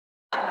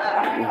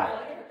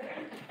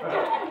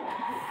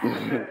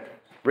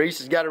Reese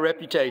has got a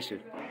reputation.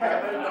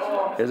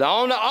 It's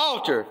on the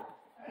altar.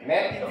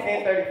 Matthew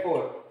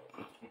 10:34.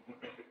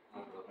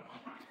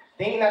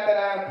 Think not that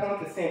I am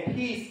come to send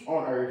peace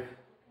on earth.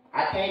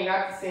 I came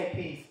not to send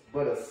peace,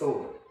 but a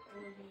sword.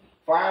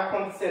 For I am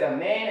come to set a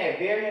man at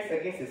variance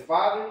against his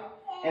father,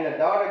 and a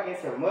daughter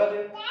against her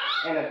mother,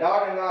 and a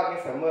daughter-in-law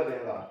against her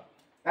mother-in-law.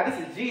 Now this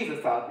is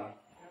Jesus talking.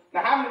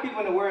 Now how many people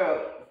in the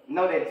world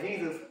know that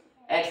Jesus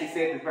actually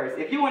said this verse?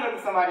 If you went up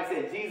to somebody and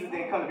said Jesus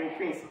didn't come to bring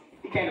peace,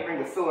 he came to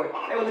bring a sword,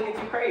 they would look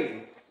at you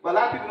crazy. But a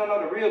lot of people don't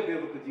know the real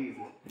biblical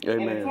Jesus.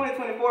 Amen. And in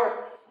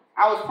 2024,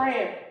 I was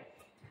praying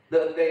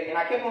the other day, and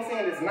I kept on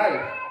seeing this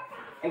knife.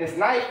 And this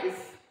knife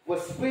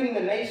was splitting the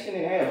nation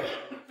in half.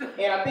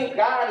 And I think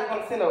God is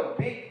going to send a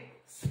big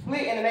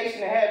split in the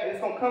nation in half, and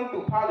it's going to come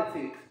through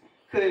politics.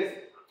 Because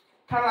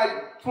kind of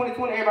like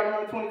 2020, everybody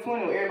remember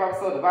 2020 when everybody was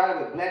so divided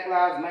with Black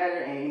Lives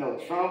Matter and,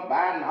 Trump,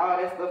 Biden, all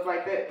that stuff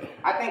like that.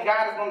 I think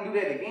God is going to do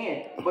that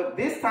again. But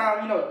this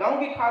time, don't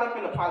get caught up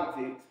in the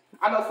politics.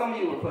 I know some of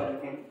you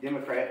Republicans,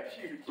 Democrats,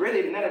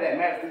 really none of that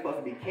matters. We're supposed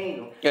to be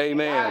kingdom.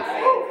 Amen.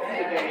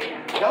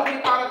 Don't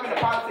get caught up in the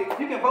politics.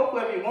 You can vote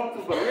whoever you want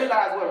to, but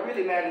realize what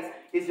really matters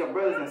is your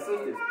brothers and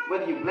sisters.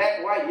 Whether you're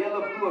black, white, yellow,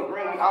 blue, or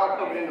green, we all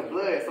covered in the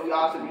blood, so we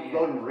all should be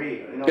voting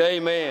red.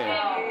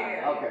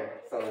 Amen. Okay,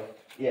 so,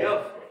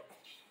 yeah.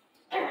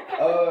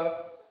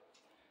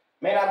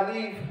 Man, I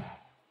believe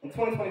in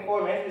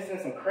 2024, man, there's been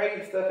some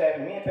crazy stuff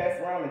happening. Me and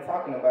Pastor Ron been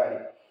talking about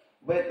it.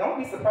 But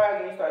don't be surprised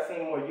when you start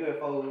seeing more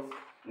UFOs,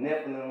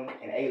 Nephilim,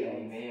 and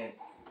aliens. Amen.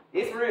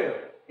 It's real.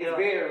 It's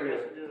very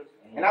real.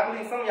 And I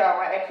believe some of y'all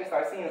might actually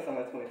start seeing some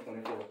in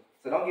 2024.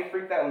 So don't get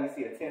freaked out when you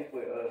see a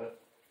 10-foot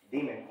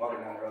demon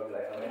walking down the road. Be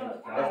like, oh,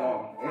 that's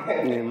wrong.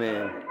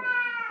 Amen.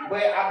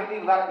 But I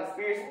believe a lot of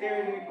conspiracy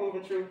theories will be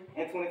proven true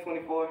in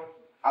 2024.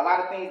 A lot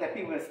of things that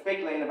people are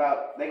speculating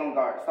about, they're going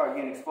to start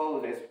getting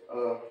exposed as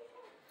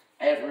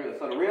real.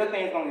 So the real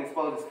things going to get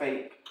exposed as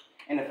fake,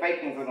 and the fake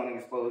things are going to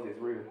get exposed as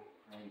real.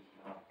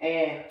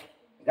 And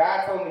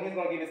God told me he's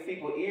going to give his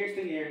people ears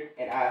to hear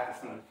and eyes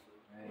to see.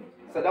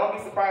 So don't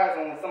be surprised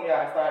when some of y'all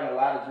are starting a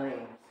lot of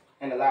dreams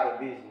and a lot of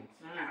visions.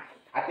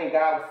 I think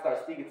God will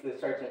start speaking to the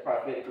church and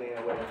prophetically in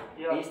a way.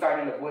 And you start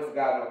hearing the voice of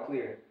God more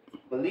clear.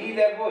 Believe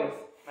that voice.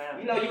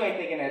 You know you ain't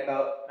thinking that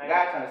thought.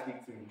 God trying to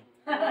speak to you.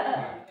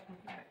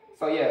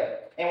 So yeah.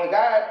 And when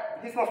God,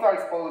 he's going to start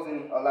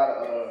exposing a lot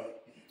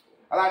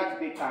of these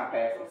big time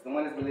pastors, the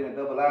ones that's been living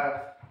double lives.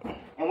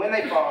 And when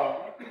they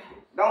fall,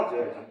 don't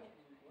judge them.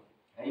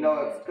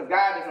 Because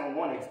God doesn't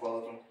want to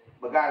expose them,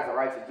 but God is a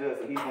righteous judge,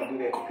 so he's going to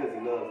do that because he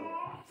loves them.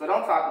 So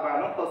don't talk about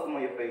them, don't post them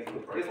on your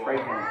Facebook. Just pray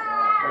for them.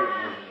 Pray for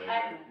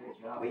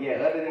them. But yeah,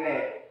 other than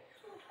that,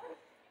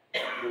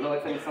 the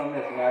Lord told me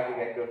something else, and I think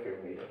that good for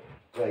me.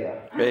 So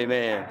yeah.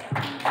 Amen.